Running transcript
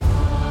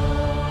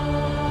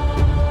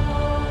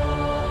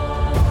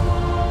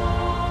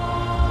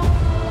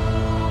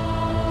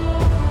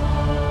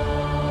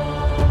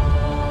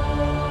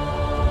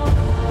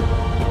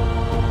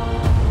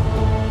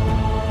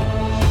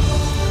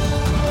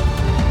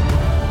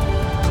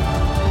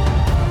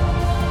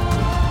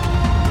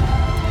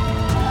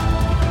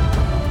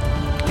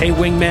Hey,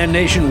 Wingman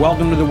Nation,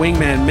 welcome to the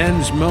Wingman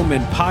Men's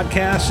Moment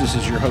Podcast. This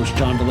is your host,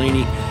 John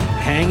Delaney,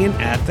 hanging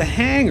at the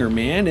hangar,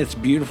 man. It's a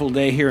beautiful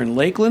day here in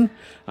Lakeland.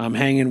 I'm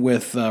hanging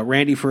with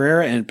Randy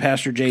Ferreira and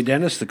Pastor Jay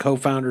Dennis, the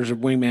co-founders of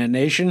Wingman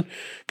Nation.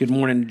 Good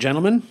morning,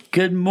 gentlemen.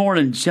 Good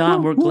morning,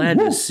 John. We're glad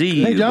to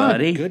see you,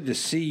 buddy. Good to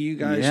see you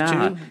guys, too.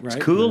 Right? It's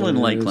cool in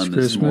Lakeland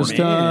this morning. Christmas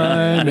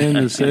time in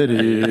the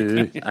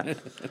city.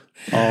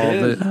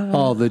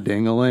 All the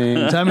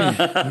ding-a-lings. I mean,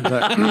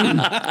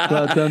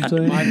 what I'm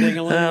saying? My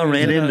ding-a-ling. I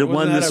ran into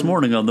one this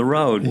morning on the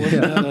road.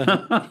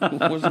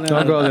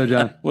 Don't go there,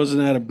 John.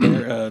 Wasn't that a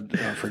bear?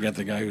 I forget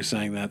the guy who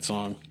sang that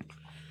song.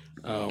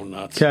 Oh,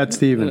 nuts. Cat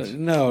Stevens.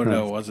 No,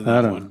 it wasn't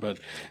that one. But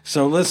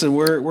so listen,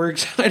 we're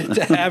excited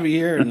to have you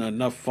here, and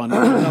enough fun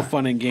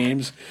and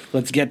games.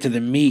 Let's get to the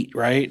meat,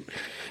 right?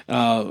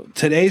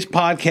 Today's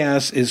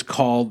podcast is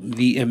called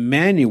The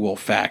Immanuel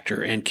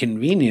Factor, and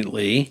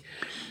conveniently,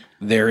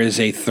 there is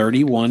a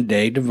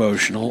 31-day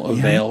devotional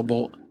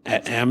available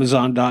at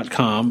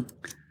Amazon.com,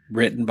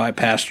 written by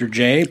Pastor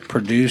Jay,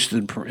 produced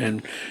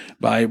and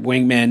by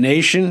Wingman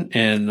Nation,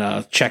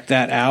 and check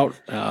that out.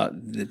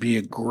 It'd be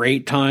a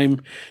great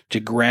time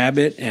to grab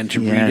it and to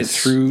read it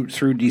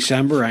through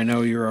December. I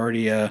know you're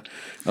already a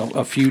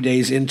few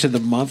days into the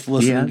month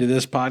listening to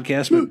this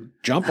podcast, but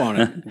jump on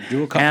it.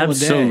 Do a couple of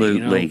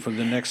days, for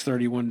the next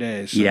 31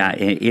 days. So. Yeah,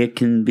 it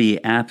can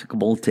be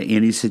applicable to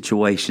any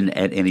situation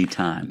at any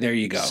time. There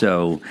you go.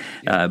 So,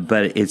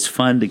 but it's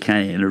fun to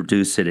kind of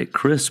introduce it at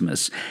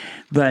Christmas.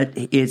 But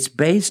it's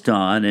based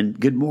on, and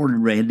good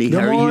morning, Randy.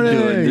 How are you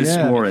doing this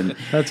morning?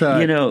 That's all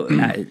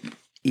right.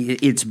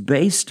 It's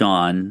based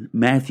on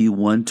Matthew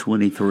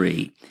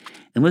 1:23.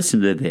 And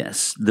listen to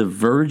this. The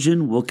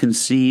virgin will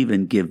conceive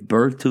and give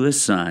birth to a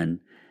son,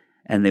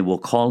 and they will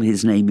call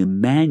his name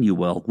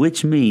Immanuel,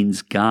 which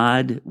means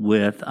God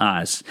with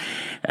us.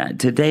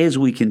 Today, as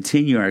we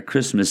continue our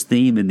Christmas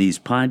theme in these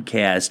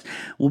podcasts,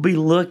 we'll be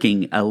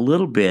looking a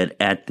little bit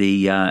at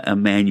the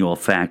Immanuel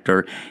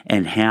factor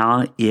and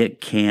how it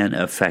can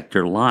affect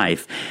your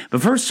life.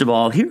 But first of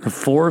all, here are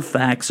 4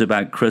 facts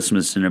about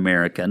Christmas in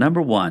America.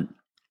 Number 1,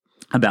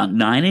 about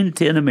 9 in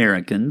 10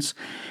 Americans,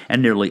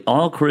 and nearly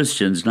all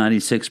Christians,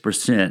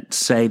 96%,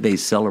 say they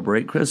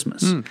celebrate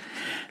Christmas.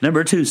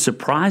 Number 2,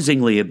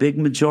 surprisingly, a big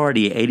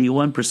majority,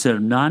 81%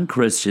 of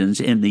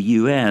non-Christians in the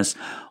U.S.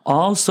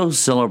 also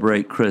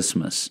celebrate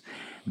Christmas.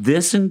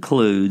 This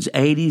includes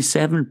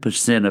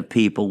 87% of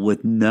people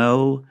with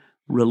no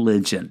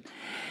religion.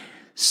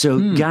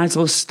 So, guys,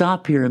 let's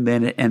stop here a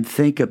minute and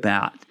think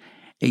about,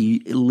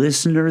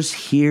 listeners,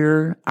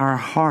 hear our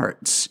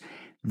hearts.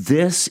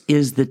 This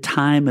is the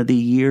time of the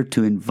year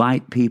to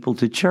invite people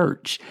to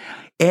church.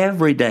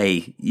 Every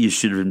day you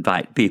should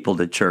invite people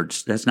to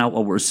church. That's not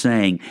what we're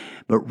saying.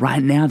 But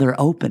right now they're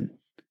open.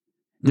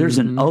 There's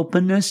an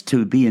openness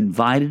to be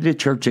invited to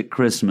church at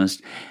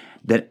Christmas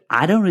that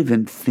I don't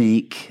even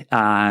think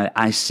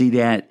I see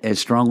that as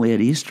strongly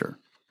at Easter.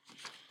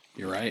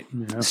 You're right.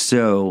 Yeah.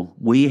 So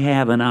we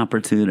have an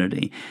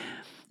opportunity.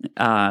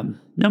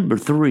 Number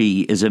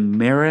 3 is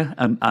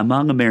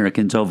among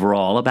Americans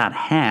overall, about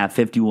half,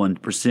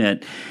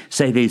 51%,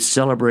 say they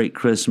celebrate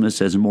Christmas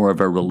as more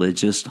of a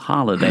religious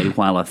holiday,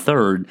 while a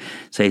third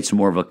say it's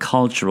more of a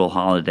cultural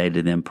holiday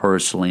to them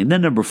personally. And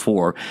then number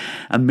 4,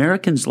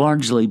 Americans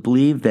largely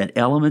believe that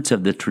elements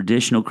of the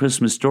traditional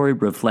Christmas story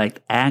reflect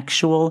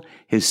actual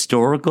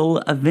historical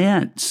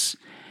events.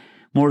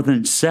 More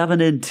than 7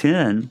 in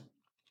 10,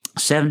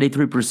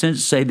 73%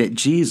 say that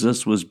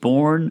Jesus was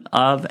born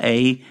of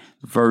a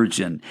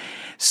virgin.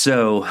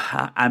 So,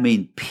 I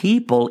mean,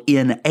 people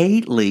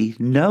innately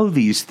know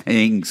these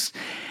things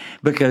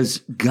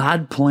because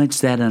God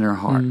plants that in our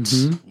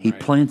hearts. He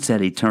plants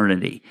that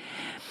eternity.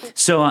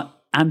 So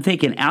I'm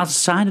thinking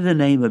outside of the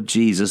name of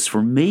Jesus,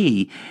 for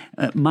me,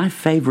 my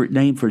favorite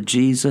name for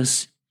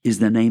Jesus is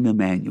the name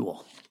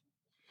Immanuel.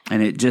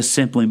 And it just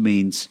simply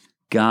means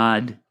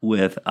God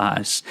with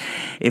us.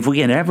 If we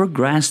can ever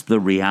grasp the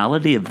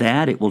reality of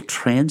that, it will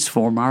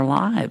transform our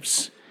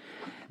lives.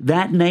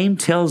 That name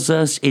tells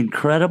us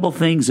incredible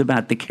things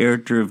about the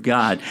character of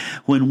God.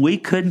 When we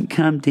couldn't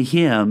come to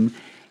Him,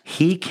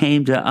 He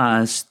came to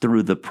us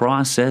through the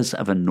process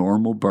of a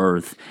normal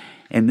birth.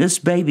 And this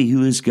baby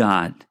who is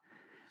God,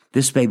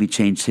 this baby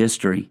changed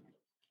history.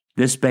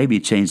 This baby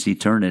changed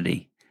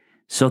eternity.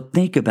 So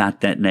think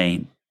about that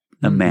name,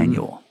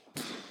 Immanuel.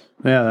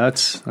 Yeah,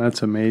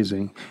 that's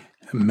amazing.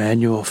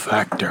 Immanuel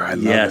factor. I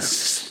love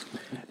it.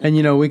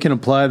 And, we can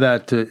apply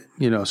that to,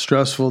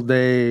 stressful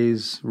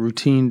days,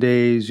 routine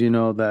days,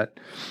 that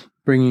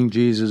bringing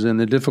Jesus in,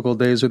 the difficult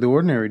days or the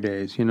ordinary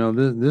days.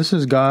 This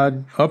is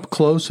God up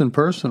close and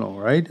personal,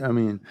 right? I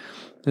mean,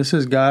 this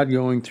is God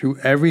going through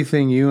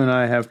everything you and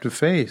I have to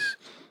face,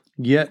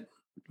 yet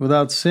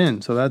without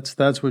sin. So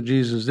that's what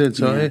Jesus did.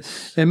 So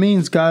it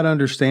means God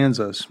understands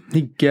us.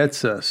 He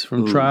gets us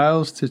from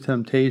trials to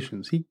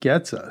temptations. He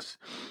gets us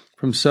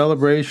from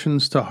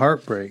celebrations to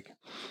heartbreak.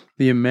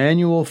 The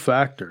Immanuel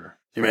factor.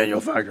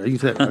 Immanuel factor. You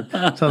said it.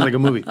 Sounds like a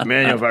movie.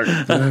 Immanuel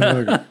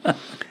factor.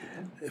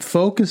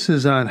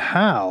 Focuses on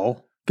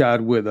how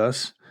God with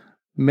us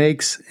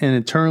makes an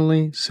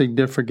eternally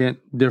significant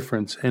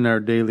difference in our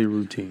daily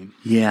routine.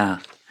 Yeah.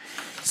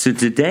 So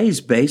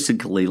today's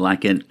basically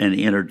like an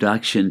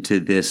introduction to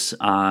this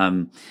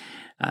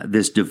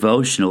this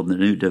devotional, the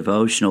new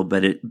devotional,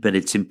 but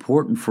it's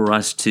important for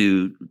us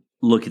to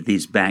look at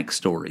these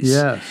backstories.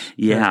 Yes.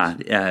 Yeah.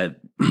 Yes.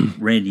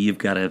 Randy, you've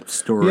got a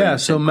story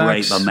so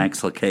great by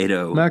Max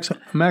Lucado.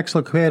 Max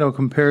Lucado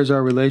compares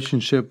our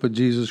relationship with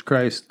Jesus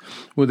Christ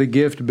with a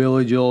gift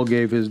Billy Joel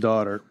gave his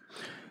daughter.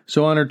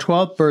 So on her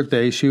 12th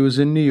birthday, she was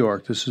in New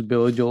York. This is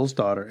Billy Joel's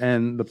daughter.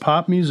 And the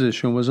pop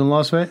musician was in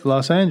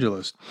Los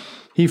Angeles.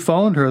 He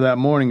phoned her that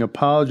morning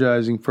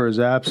apologizing for his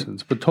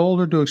absence, but told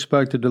her to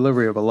expect a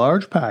delivery of a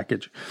large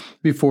package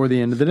before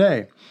the end of the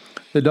day.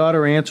 The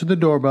daughter answered the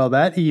doorbell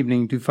that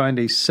evening to find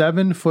a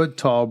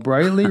 7-foot-tall,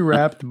 brightly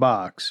wrapped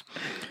box.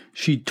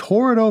 She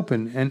tore it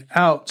open, and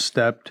out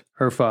stepped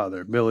her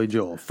father, Billy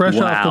Joel, fresh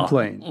off the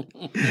plane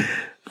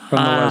from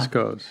the West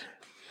Coast.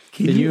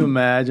 Can you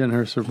imagine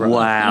her surprise?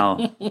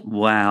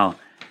 Wow.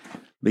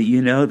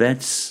 But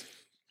that's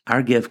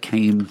our gift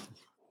came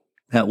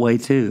that way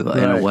too,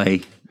 in a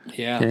way.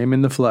 Yeah. Came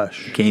in the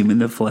flesh.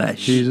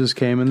 Jesus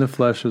came in the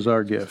flesh as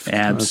our gift.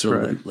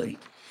 Absolutely.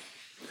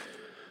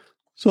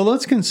 So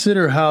let's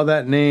consider how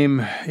that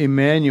name,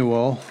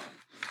 Immanuel,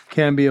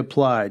 can be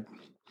applied.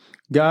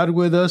 God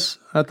with us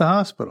at the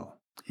hospital.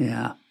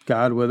 Yeah.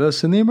 God with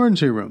us in the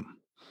emergency room.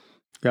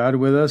 God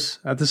with us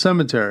at the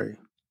cemetery.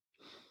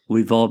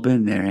 We've all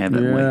been there,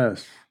 haven't we?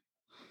 Yes.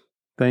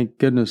 Thank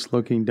goodness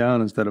looking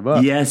down instead of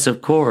up. Yes,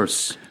 of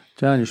course.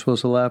 John, you're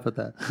supposed to laugh at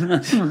that.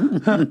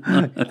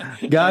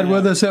 God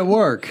with us at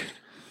work.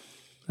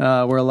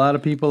 Where a lot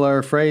of people are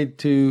afraid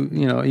to,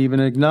 even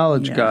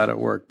acknowledge God at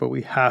work, but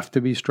we have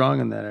to be strong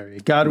in that area.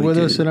 God with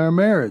us in our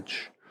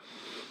marriage.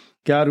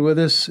 God with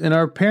us in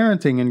our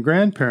parenting and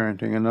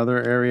grandparenting,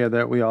 another area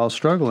that we all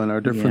struggle in,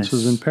 our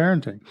differences in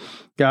parenting.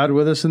 God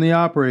with us in the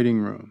operating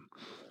room.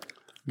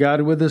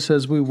 God with us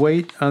as we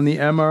wait on the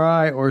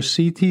MRI or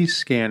CT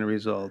scan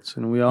results.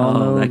 And we all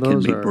know that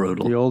those can be are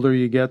brutal. The older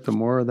you get, the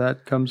more of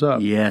that comes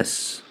up.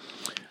 Yes.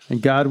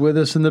 And God with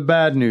us in the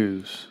bad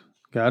news.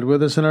 God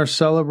with us in our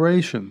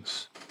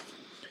celebrations.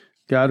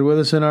 God with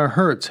us in our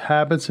hurts,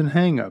 habits, and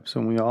hang-ups,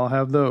 and we all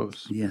have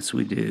those. Yes,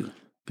 we do.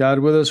 God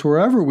with us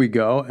wherever we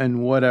go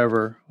and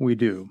whatever we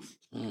do.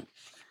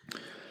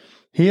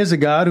 He is a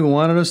God who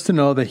wanted us to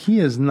know that He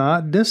is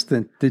not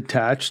distant,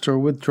 detached, or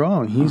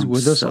withdrawn. He's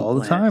with us all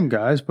the time,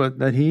 guys, but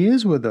that He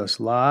is with us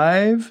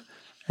live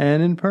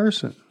and in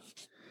person.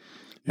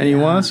 And He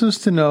wants us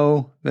to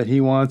know that He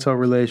wants our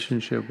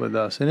relationship with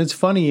us. And it's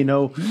funny,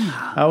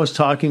 I was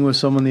talking with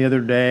someone the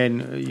other day,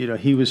 and,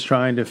 he was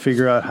trying to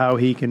figure out how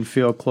he can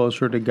feel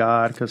closer to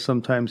God, because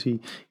sometimes he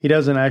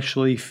doesn't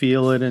actually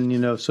feel it.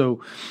 And,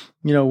 so,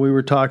 we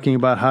were talking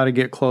about how to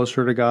get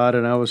closer to God,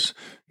 and I was,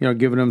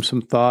 giving him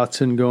some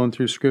thoughts and going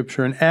through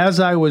Scripture. And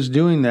as I was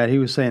doing that, he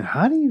was saying,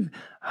 how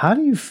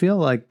do you feel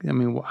like,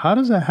 how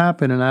does that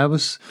happen? And I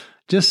was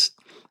just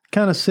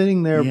kind of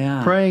sitting there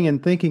praying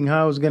and thinking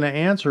how I was going to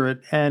answer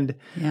it. And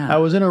I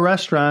was in a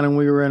restaurant, and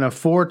we were in a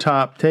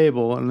 4-top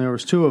table, and there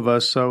was 2 of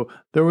us. So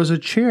there was a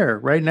chair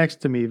right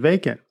next to me,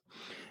 vacant,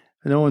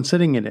 and no one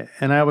sitting in it.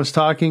 And I was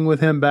talking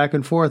with him back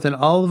and forth, and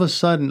all of a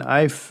sudden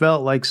I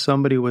felt like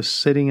somebody was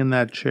sitting in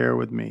that chair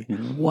with me.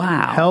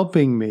 Wow.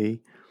 Helping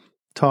me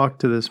talk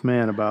to this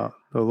man about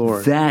the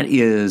Lord. That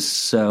is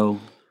so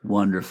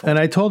wonderful. And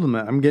I told him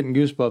that. I'm getting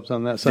goosebumps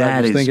on that side.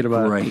 I was thinking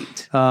about great.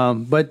 It.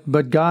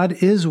 But God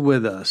is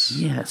with us.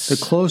 Yes. The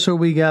closer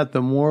we get,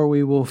 the more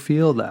we will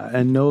feel that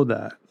and know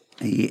that.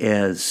 He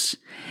is.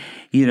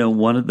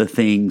 One of the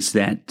things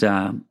that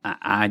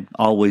I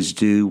always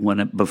do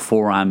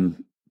before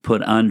I'm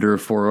put under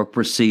for a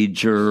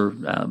procedure,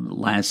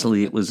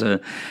 lastly, it was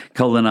a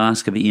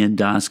colonoscopy,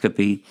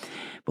 endoscopy.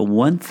 But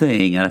one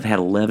thing, and I've had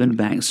 11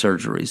 back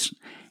surgeries,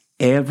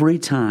 every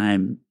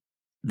time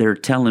they're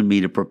telling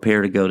me to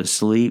prepare to go to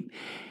sleep,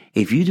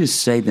 if you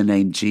just say the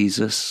name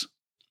Jesus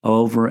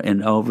over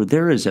and over,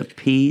 there is a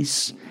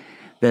peace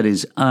that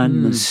is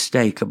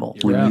unmistakable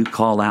when you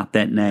call out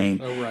that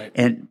name. Oh, right.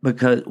 And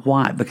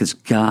why? Because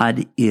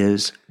God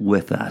is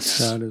with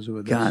us. God is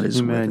with us. God is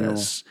Immanuel. with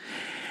us.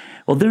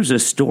 Well, there's a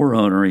store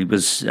owner. He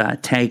was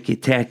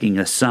tacking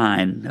a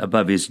sign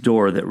above his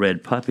door that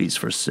read "Puppies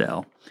for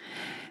Sale."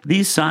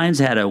 These signs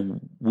had a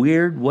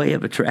weird way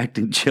of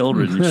attracting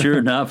children. And sure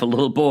enough, a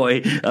little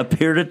boy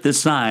appeared at the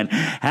sign.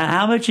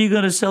 How much are you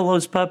going to sell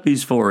those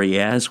puppies for? He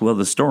asked. Well,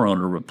 the store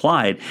owner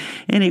replied,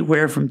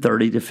 anywhere from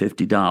 $30 to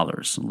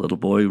 $50. The little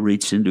boy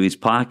reached into his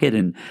pocket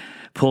and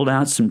pulled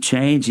out some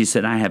change. He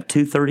said, I have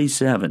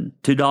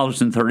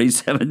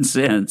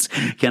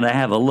 $2.37. Can I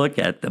have a look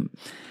at them?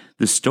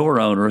 The store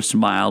owner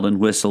smiled and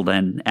whistled,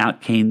 and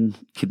out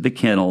of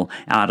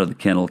the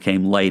kennel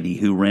came Lady,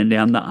 who ran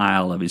down the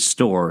aisle of his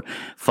store,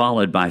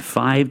 followed by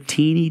 5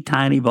 teeny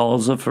tiny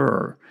balls of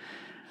fur.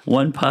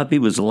 One puppy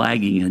was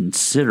lagging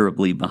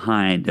considerably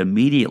behind.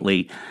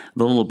 Immediately,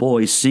 the little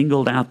boy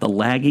singled out the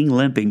lagging,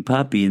 limping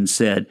puppy and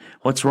said,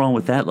 "What's wrong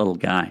with that little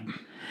guy?"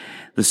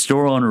 The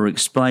store owner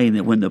explained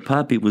that when the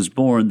puppy was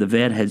born, the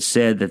vet had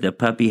said that the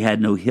puppy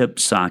had no hip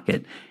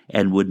socket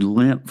and would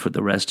limp for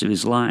the rest of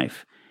his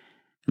life.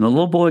 And the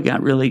little boy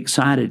got really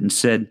excited and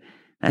said,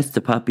 "That's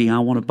the puppy I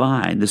want to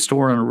buy." And the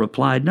store owner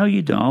replied, "No,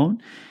 you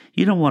don't.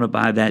 You don't want to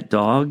buy that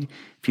dog.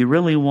 If you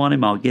really want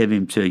him, I'll give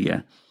him to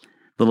you."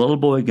 The little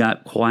boy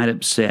got quite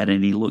upset,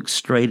 and he looked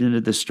straight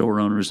into the store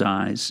owner's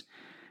eyes,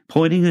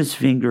 pointing his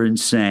finger and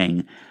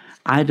saying,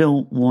 "I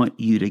don't want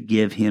you to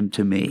give him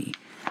to me.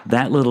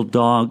 That little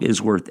dog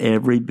is worth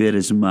every bit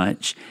as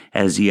much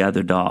as the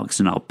other dogs,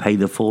 and I'll pay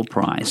the full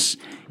price.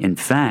 In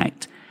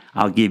fact,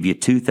 I'll give you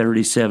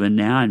 $2.37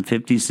 now and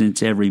 50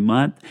 cents every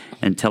month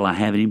until I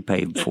have him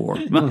paid for."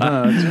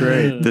 That's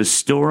great. The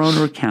store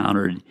owner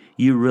countered,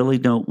 "You really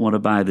don't want to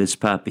buy this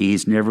puppy.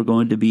 He's never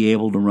going to be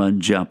able to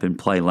run, jump, and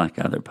play like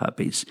other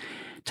puppies."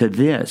 To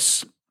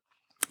this,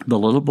 the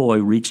little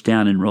boy reached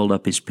down and rolled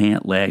up his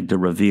pant leg to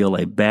reveal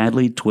a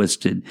badly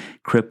twisted,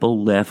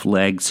 crippled left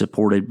leg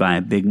supported by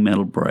a big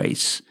metal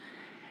brace.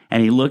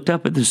 And he looked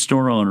up at the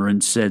store owner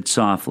and said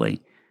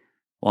softly,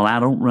 "Well, I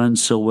don't run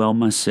so well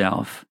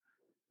myself.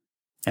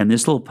 And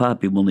this little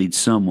puppy will need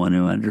someone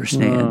who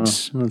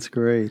understands." Oh, that's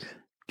great.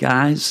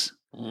 Guys,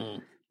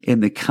 in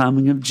the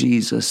coming of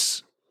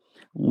Jesus,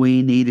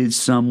 we needed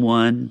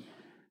someone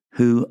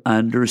who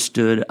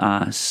understood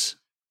us.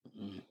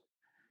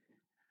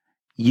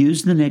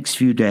 Use the next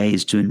few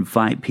days to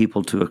invite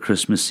people to a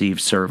Christmas Eve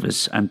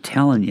service. I'm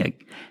telling you,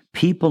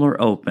 people are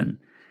open.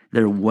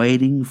 They're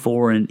waiting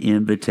for an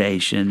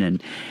invitation,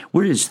 and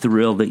we're just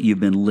thrilled that you've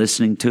been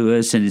listening to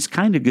us. And it's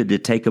kind of good to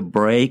take a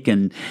break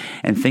and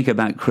think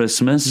about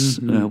Christmas.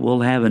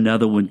 We'll have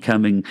another one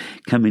coming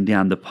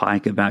down the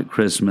pike about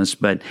Christmas,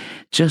 but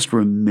just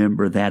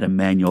remember that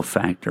Immanuel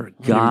factor.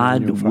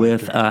 God Immanuel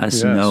with factor.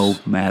 us, Yes. no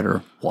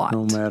matter what.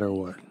 No matter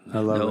what. I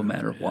love it. No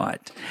matter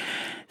what.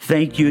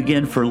 Thank you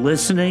again for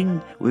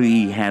listening.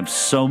 We have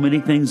so many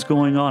things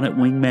going on at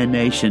Wingman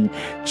Nation.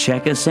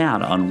 Check us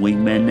out on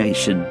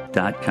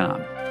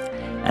wingmannation.com.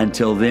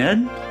 Until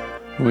then,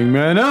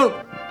 Wingman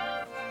out.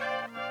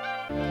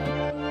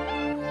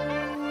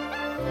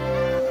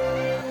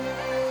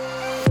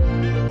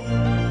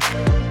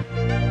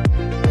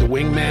 The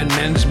Wingman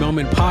Men's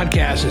Moment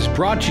podcast is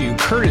brought to you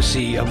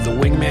courtesy of the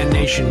Wingman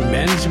Nation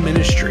Men's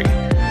Ministry.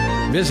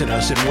 Visit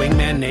us at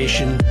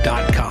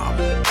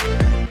wingmannation.com.